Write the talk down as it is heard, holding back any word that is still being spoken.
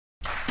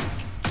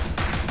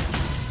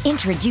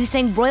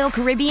Introducing Royal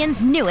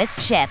Caribbean's newest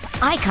ship,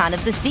 Icon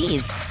of the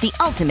Seas, the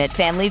ultimate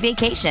family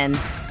vacation.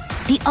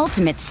 The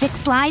ultimate 6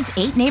 slides,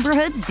 8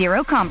 neighborhoods,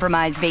 0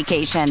 compromise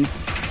vacation.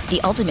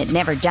 The ultimate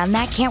never done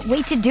that, can't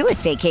wait to do it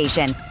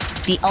vacation.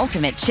 The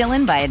ultimate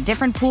chillin' by a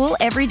different pool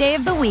every day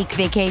of the week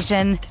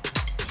vacation.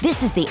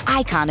 This is the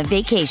Icon of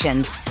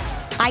Vacations.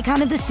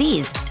 Icon of the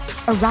Seas,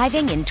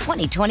 arriving in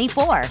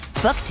 2024.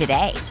 Book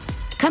today.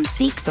 Come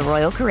seek the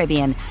Royal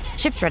Caribbean.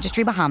 Ships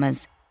Registry,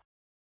 Bahamas.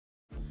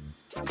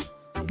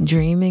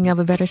 Dreaming of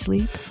a better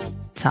sleep?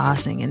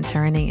 Tossing and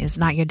turning is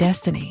not your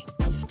destiny.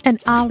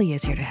 And Ollie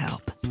is here to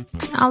help.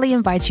 Ollie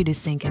invites you to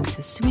sink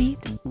into sweet,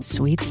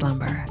 sweet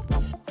slumber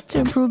to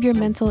improve your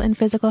mental and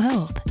physical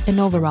health and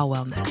overall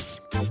wellness.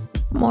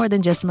 More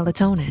than just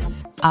melatonin,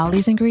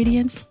 Ollie's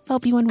ingredients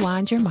help you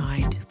unwind your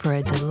mind for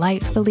a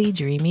delightfully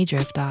dreamy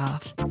drift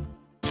off.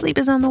 Sleep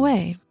is on the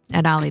way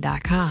at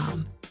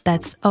Ollie.com.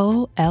 That's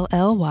OLLY.com.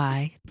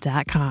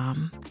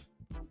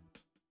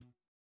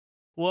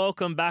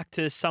 Welcome back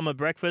to Summer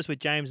Breakfast with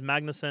James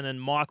Magnuson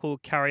and Michael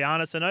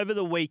Carianis. And over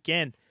the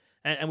weekend,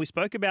 and we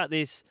spoke about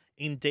this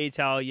in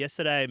detail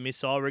yesterday,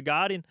 Missile,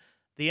 regarding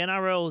the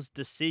NRL's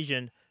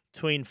decision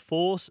to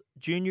enforce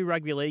Junior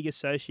Rugby League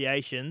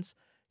associations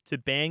to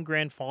ban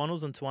grand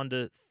finals into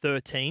under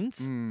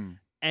 13s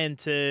and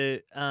to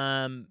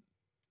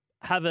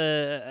have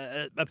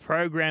a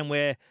program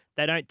where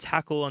they don't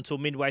tackle until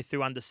midway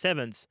through under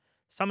 7s.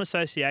 Some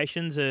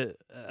associations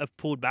have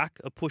pushed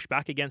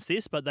back against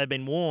this, but they've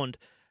been warned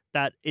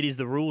that it is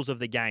the rules of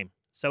the game.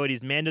 So it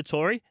is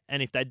mandatory,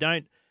 and if they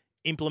don't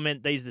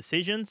implement these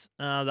decisions,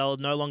 they'll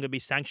no longer be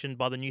sanctioned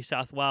by the New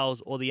South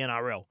Wales or the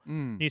NRL.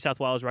 New South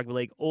Wales Rugby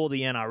League or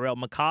the NRL.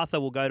 MacArthur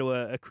will go to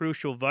a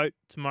crucial vote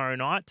tomorrow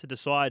night to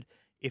decide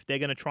if they're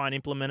going to try and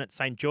implement it.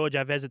 St. George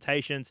have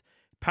hesitations.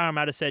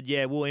 Parramatta said,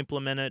 yeah, we'll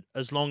implement it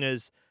as long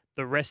as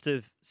the rest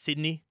of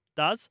Sydney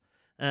does.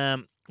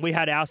 We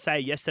had our say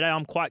yesterday.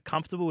 I'm quite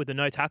comfortable with the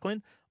no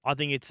tackling. I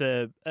think it's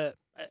a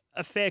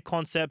fair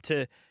concept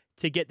to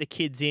get the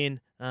kids in.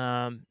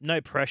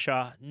 No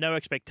pressure, no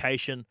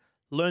expectation.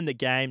 Learn the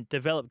game,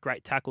 develop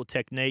great tackle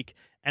technique,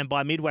 and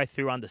by midway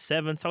through under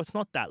 7, so it's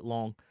not that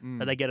long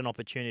that they get an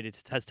opportunity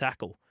to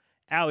tackle.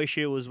 Our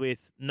issue was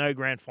with no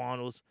grand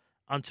finals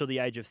until the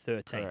age of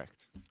 13.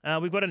 Correct.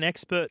 We've got an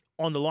expert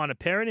on the line, a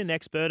parenting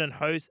expert and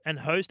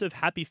host of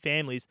Happy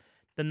Families,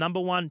 the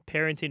 #1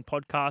 parenting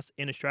podcast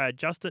in Australia,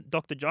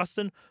 Dr.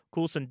 Justin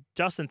Coulson.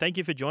 Justin, thank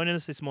you for joining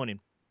us this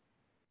morning.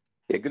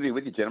 Yeah, good to be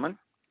with you, gentlemen.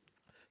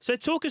 So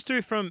talk us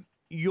through from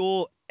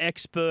your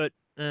expert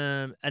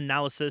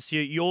analysis,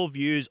 your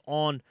views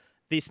on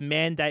this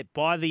mandate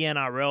by the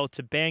NRL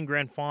to ban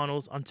grand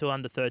finals until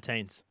under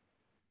 13s.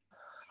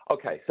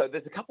 Okay, so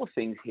there's a couple of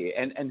things here,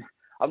 and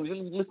I'm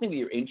listening to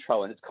your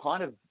intro, and it's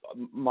kind of,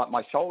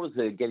 my shoulders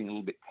are getting a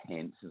little bit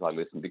tense as I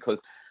listen, because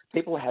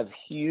people have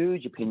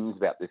huge opinions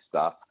about this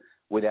stuff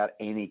without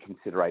any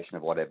consideration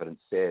of what evidence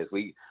says.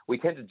 We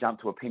tend to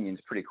jump to opinions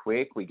pretty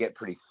quick. We get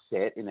pretty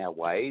set in our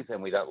ways,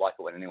 and we don't like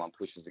it when anyone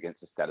pushes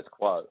against the status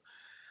quo.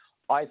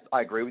 I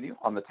agree with you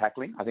on the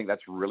tackling. I think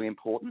that's really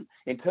important.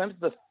 In terms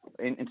of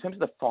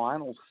the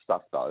final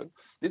stuff, though,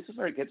 this is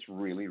where it gets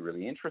really,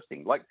 really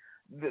interesting. Like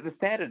the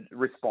standard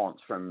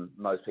response from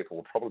most people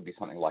will probably be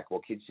something like,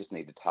 well, kids just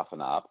need to toughen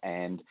up,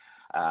 and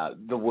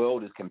the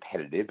world is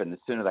competitive, and the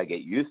sooner they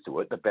get used to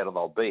it, the better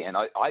they'll be. And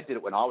I did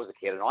it when I was a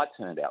kid, and I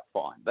turned out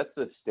fine. That's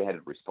the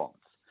standard response.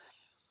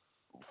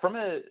 From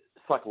a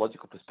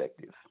psychological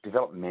perspective,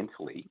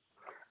 developmentally,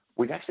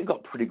 we've actually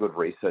got pretty good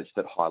research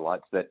that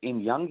highlights that in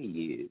younger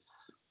years,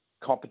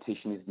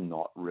 competition is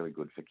not really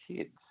good for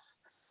kids.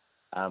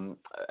 And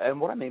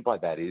what I mean by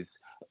that is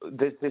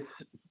there's this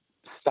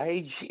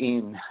stage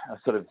in a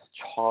sort of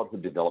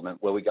childhood development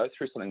where we go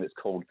through something that's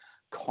called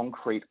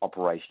concrete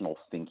operational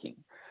thinking.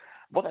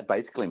 What that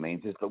basically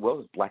means is the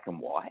world is black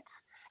and white,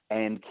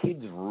 and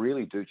kids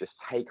really do just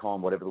take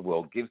on whatever the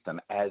world gives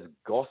them as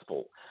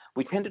gospel.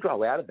 We tend to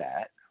grow out of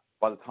that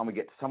by the time we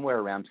get somewhere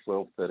around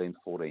 12, 13,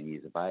 14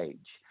 years of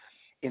age.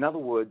 In other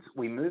words,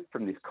 we move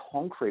from this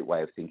concrete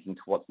way of thinking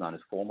to what's known as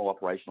formal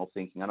operational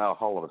thinking. I know a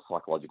whole lot of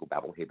psychological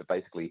babble here, but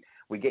basically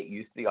we get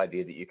used to the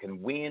idea that you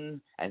can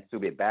win and still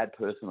be a bad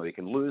person, or you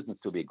can lose and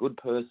still be a good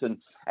person,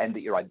 and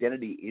that your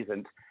identity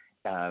isn't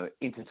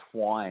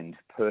intertwined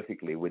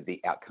perfectly with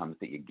the outcomes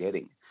that you're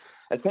getting.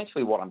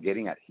 Essentially what I'm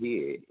getting at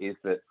here is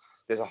that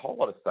there's a whole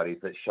lot of studies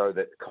that show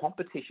that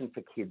competition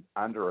for kids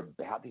under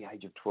about the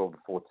age of 12 to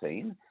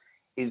 14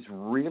 is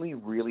really,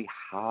 really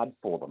hard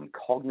for them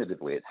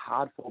cognitively. It's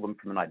hard for them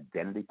from an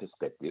identity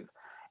perspective.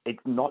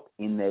 It's not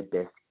in their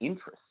best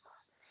interests.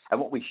 And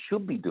what we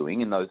should be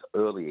doing in those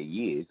earlier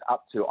years,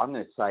 up to, I'm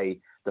going to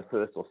say, the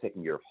first or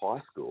second year of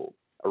high school,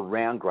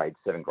 around grade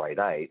 7, grade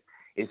 8,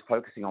 is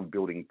focusing on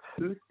building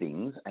 2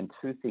 things and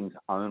 2 things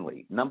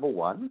only. Number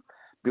 1,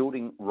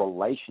 building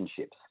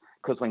relationships.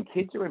 Because when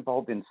kids are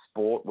involved in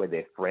sport where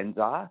their friends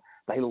are,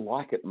 they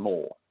like it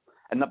more.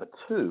 And number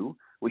 2,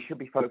 we should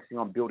be focusing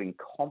on building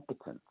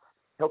competence,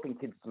 helping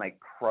kids to make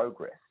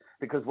progress.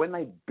 Because when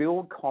they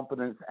build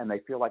competence and they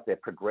feel like they're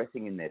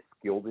progressing in their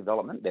skill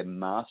development, their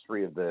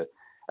mastery of the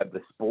of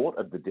the sport,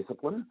 of the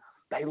discipline,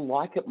 they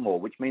like it more,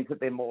 which means that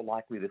they're more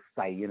likely to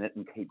stay in it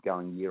and keep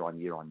going year on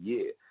year on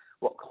year.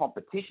 What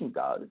competition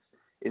does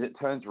is it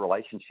turns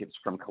relationships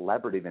from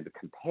collaborative into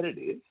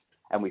competitive,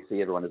 and we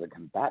see everyone as a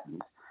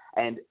combatant,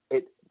 and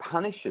it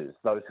punishes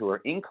those who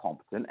are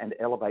incompetent and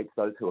elevates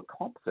those who are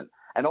competent.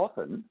 And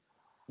often,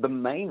 the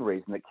main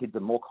reason that kids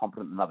are more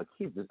competent than other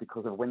kids is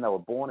because of when they were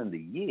born in the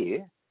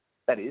year.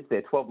 That is,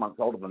 they're 12 months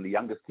older than the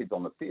youngest kids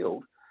on the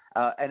field,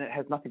 and it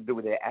has nothing to do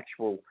with their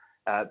actual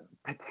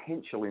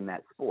potential in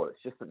that sport.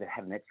 It's just that they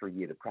had an extra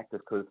year to practice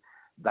because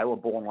they were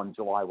born on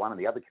July 1 and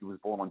the other kid was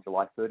born on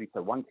July 30.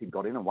 So one kid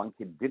got in and one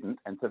kid didn't,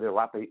 and so they're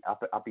up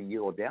a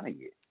year or down a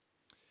year.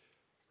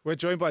 We're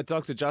joined by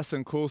Dr.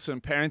 Justin Coulson,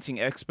 parenting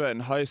expert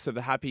and host of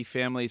the Happy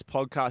Families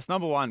podcast,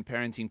 #1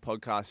 parenting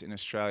podcast in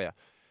Australia.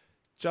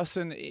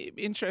 Justin,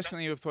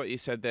 interestingly with what you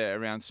said there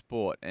around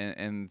sport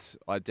and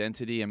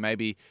identity and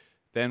maybe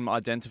them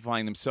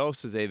identifying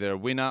themselves as either a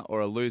winner or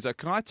a loser,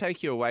 can I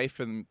take you away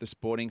from the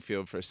sporting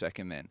field for a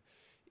second then?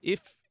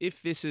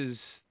 If this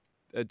is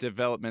a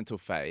developmental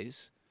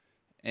phase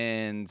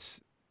and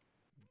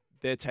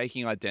they're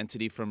taking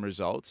identity from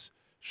results,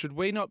 should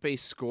we not be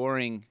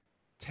scoring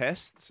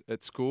tests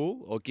at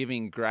school or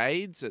giving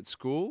grades at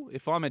school?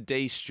 If I'm a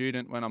D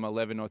student when I'm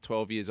 11 or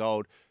 12 years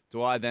old,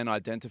 do I then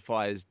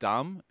identify as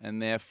dumb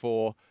and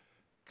therefore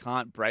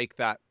can't break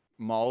that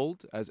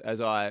mold as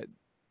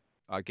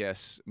I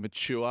guess,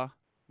 mature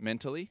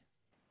mentally?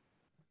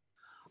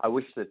 I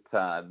wish that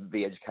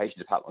the education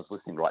department was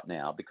listening right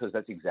now, because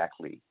that's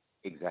exactly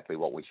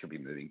what we should be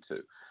moving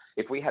to.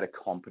 If we had a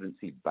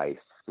competency-based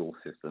school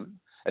system,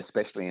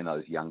 especially in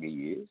those younger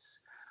years,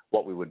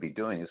 what we would be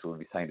doing is we would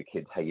be saying to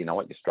kids, hey, you know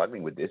what, you're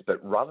struggling with this,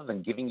 but rather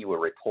than giving you a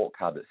report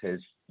card that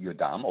says you're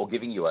dumb or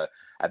giving you a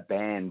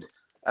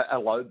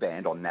low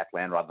band on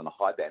NAPLAN rather than a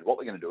high band, what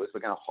we're going to do is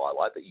we're going to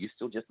highlight that you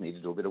still just need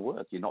to do a bit of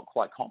work. You're not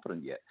quite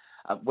competent yet.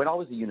 When I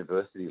was a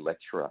university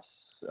lecturer,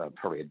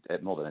 probably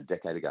more than a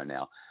decade ago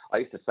now, I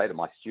used to say to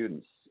my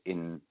students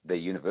in their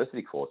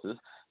university courses,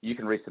 you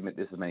can resubmit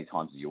this as many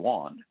times as you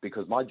want,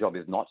 because my job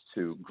is not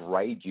to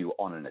grade you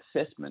on an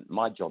assessment.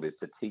 My job is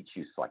to teach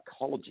you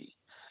psychology.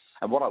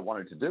 And what I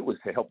wanted to do was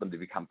to help them to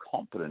become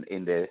competent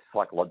in their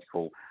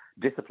psychological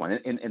discipline,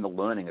 in the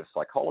learning of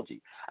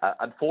psychology.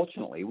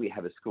 Unfortunately, we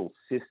have a school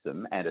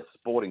system and a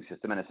sporting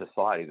system and a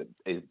society that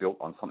is built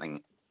on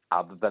something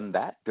other than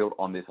that, built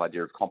on this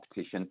idea of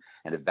competition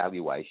and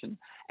evaluation.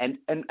 And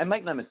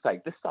make no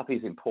mistake, this stuff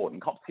is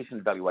important. Competition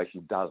and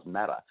evaluation does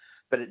matter.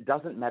 But it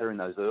doesn't matter in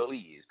those early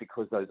years,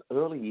 because those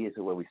early years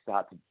are where we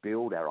start to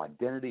build our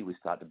identity, we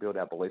start to build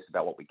our beliefs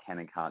about what we can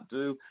and can't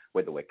do,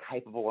 whether we're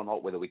capable or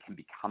not, whether we can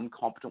become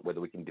competent,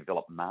 whether we can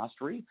develop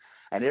mastery.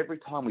 And every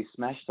time we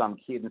smash some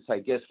kid and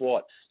say, guess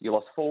what, you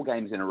lost 4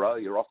 games in a row,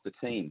 you're off the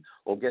team.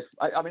 Or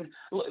I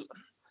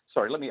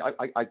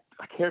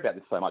care about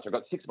this so much. I've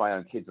got 6 of my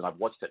own kids and I've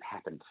watched it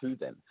happen to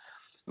them.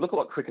 Look at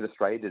what Cricket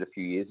Australia did a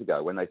few years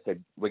ago when they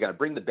said, we're going to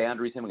bring the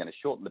boundaries in, we're going to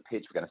shorten the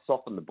pitch, we're going to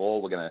soften the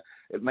ball, we're going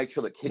to make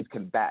sure that kids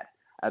can bat.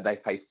 They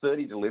face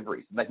 30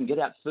 deliveries. They can get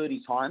out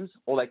 30 times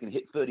or they can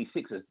hit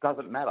 36. It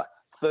doesn't matter.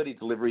 30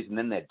 deliveries and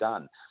then they're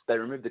done. They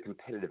removed the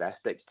competitive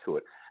aspects to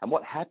it. And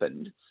what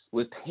happened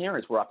was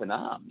parents were up in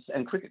arms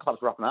and cricket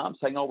clubs were up in arms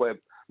saying, oh, we're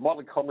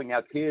mollycoddling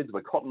our kids,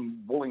 we're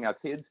cotton wooling our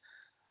kids.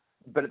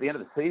 But at the end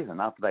of the season,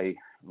 after they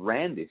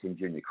ran this in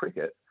junior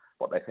cricket,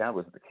 what they found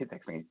was that the kids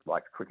actually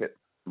liked cricket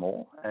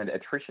more and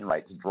attrition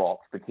rates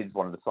dropped. The kids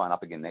wanted to sign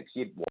up again next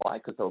year. Why?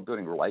 Because they were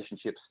building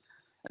relationships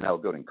and they were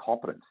building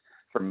competence.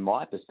 From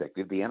my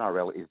perspective, the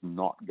NRL is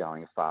not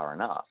going far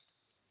enough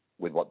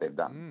with what they've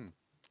done.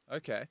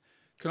 Okay.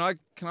 Can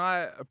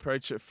I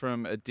approach it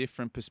from a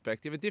different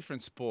perspective, a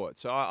different sport?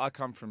 So I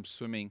come from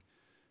swimming,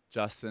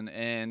 Justin,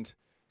 and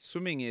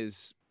swimming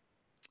is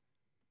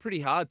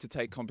pretty hard to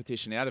take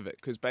competition out of it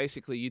because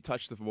basically you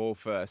touch the ball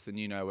first and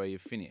you know where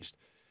you've finished.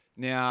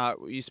 Now,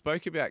 you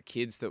spoke about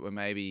kids that were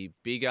maybe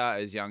bigger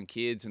as young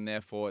kids and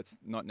therefore it's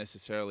not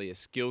necessarily a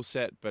skill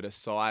set but a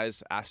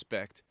size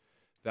aspect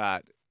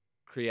that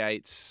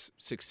creates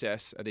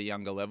success at a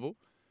younger level.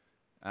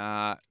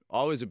 I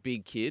was a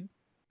big kid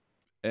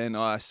and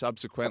I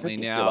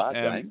subsequently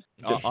I'm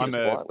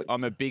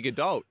a big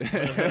adult.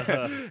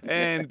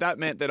 And that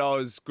meant that I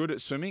was good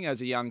at swimming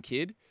as a young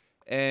kid.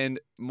 And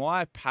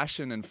my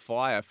passion and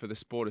fire for the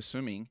sport of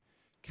swimming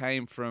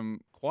came from,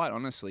 quite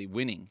honestly,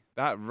 winning.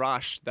 That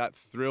rush, that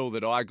thrill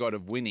that I got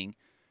of winning.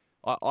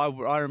 I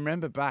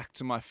remember back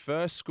to my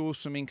first school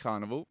swimming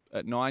carnival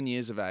at 9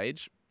 years of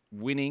age,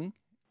 winning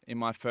in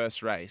my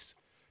first race.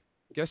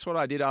 Guess what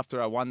I did after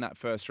I won that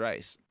first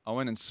race? I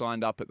went and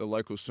signed up at the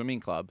local swimming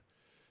club.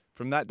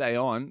 From that day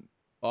on,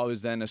 I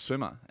was then a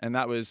swimmer, and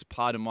that was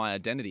part of my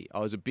identity. I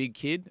was a big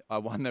kid. I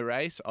won the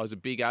race. I was a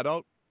big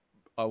adult.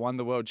 I won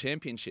the world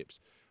championships.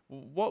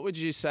 What would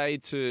you say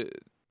to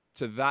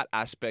that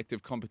aspect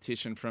of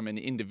competition from an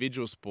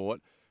individual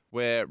sport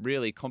where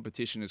really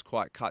competition is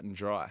quite cut and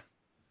dry?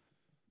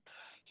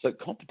 So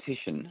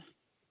competition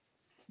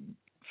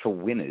for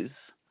winners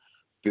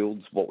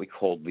builds what we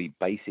call the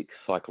basic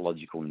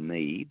psychological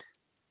need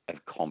of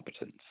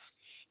competence.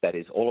 That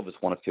is, all of us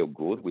want to feel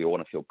good. We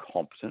want to feel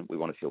competent. We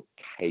want to feel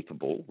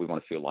capable. We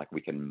want to feel like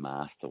we can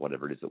master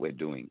whatever it is that we're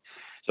doing.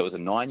 So as a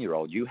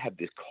 9-year-old, you have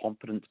this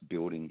confidence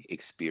building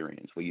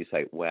experience where you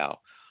say, wow,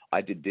 I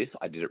did this.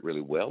 I did it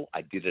really well.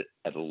 I did it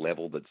at a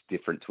level that's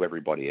different to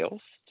everybody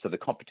else. So the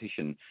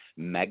competition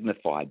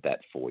magnified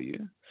that for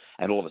you.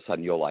 And all of a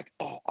sudden you're like,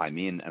 oh, I'm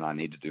in and I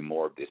need to do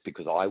more of this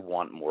because I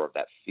want more of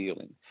that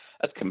feeling.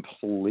 That's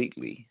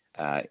completely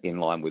in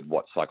line with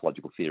what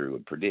psychological theory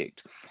would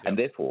predict. Yep. And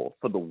therefore,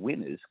 for the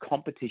winners,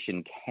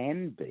 competition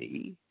can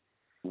be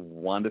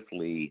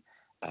wonderfully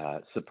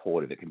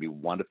supportive. It can be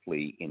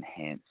wonderfully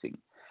enhancing.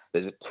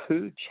 There's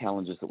 2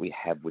 challenges that we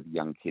have with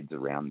young kids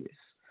around this.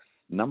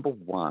 Number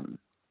one,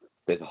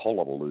 there's a whole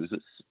lot of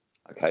losers.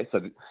 Okay, so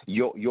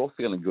your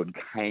feeling good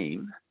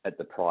came at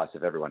the price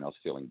of everyone else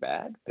feeling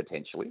bad,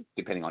 potentially,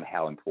 depending on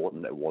how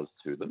important it was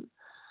to them.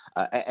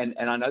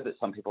 And I know that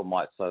some people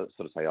might sort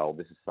of say, oh,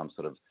 this is some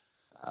sort of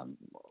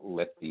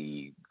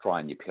lefty cry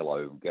on your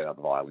pillow, get out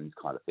the violins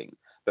kind of thing.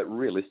 But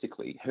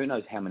realistically, who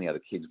knows how many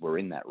other kids were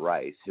in that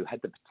race who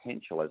had the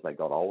potential as they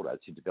got older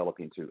to develop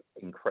into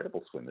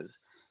incredible swimmers.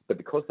 But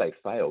because they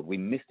failed, we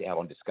missed out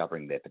on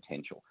discovering their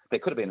potential. There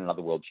could have been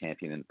another world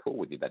champion in the pool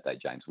with you that day,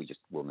 James.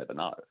 We'll never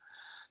know.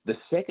 The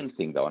second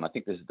thing, though, and I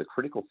think this is the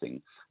critical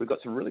thing, we've got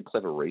some really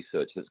clever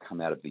research that's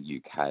come out of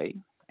the UK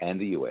and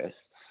the US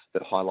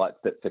that highlights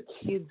that for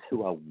kids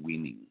who are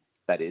winning,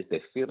 that is, they're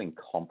feeling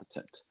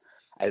competent,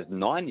 as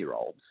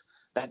 9-year-olds,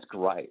 that's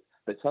great.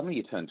 But suddenly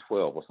you turn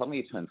 12 or suddenly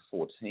you turn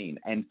 14,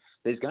 and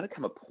there's going to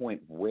come a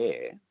point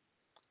where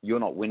you're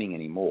not winning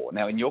anymore.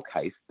 Now, in your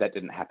case, that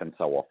didn't happen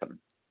so often.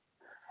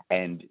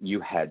 And you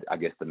had, I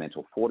guess, the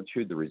mental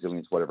fortitude, the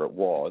resilience, whatever it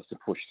was, to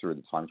push through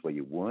the times where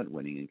you weren't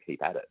winning and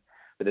keep at it.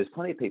 But there's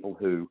plenty of people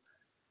who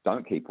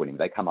don't keep winning.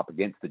 They come up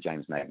against the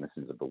James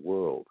Magnusons of the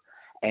world.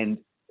 And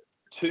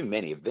too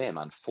many of them,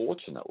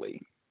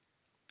 unfortunately,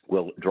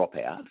 will drop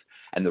out.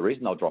 And the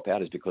reason they'll drop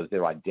out is because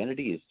their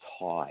identity is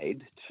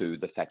tied to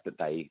the fact that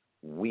they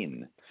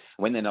win.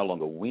 When they're no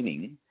longer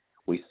winning,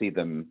 we see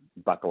them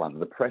buckle under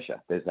the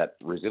pressure. There's that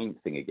resilience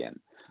thing again.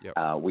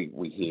 Yep.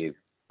 We hear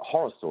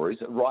horror stories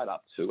right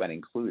up to and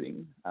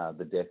including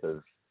the death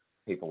of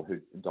people who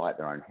die at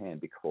their own hand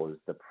because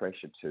the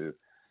pressure to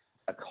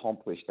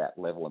accomplish that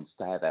level and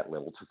stay at that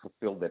level, to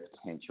fulfill their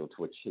potential,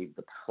 to achieve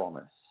the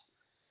promise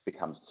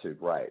becomes too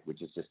great,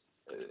 which is just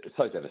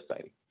so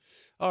devastating.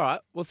 All right.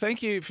 Well,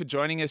 thank you for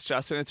joining us,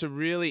 Justin. It's a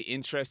really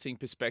interesting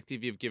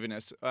perspective you've given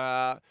us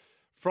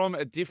from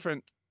a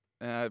different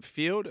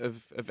field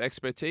of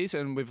expertise,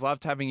 and we've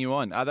loved having you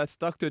on. That's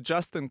Dr.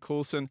 Justin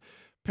Coulson,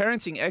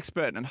 parenting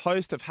expert and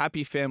host of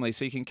Happy Families.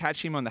 So you can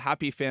catch him on the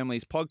Happy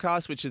Families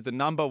podcast, which is the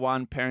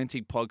 #1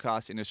 parenting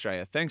podcast in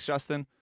Australia. Thanks, Justin.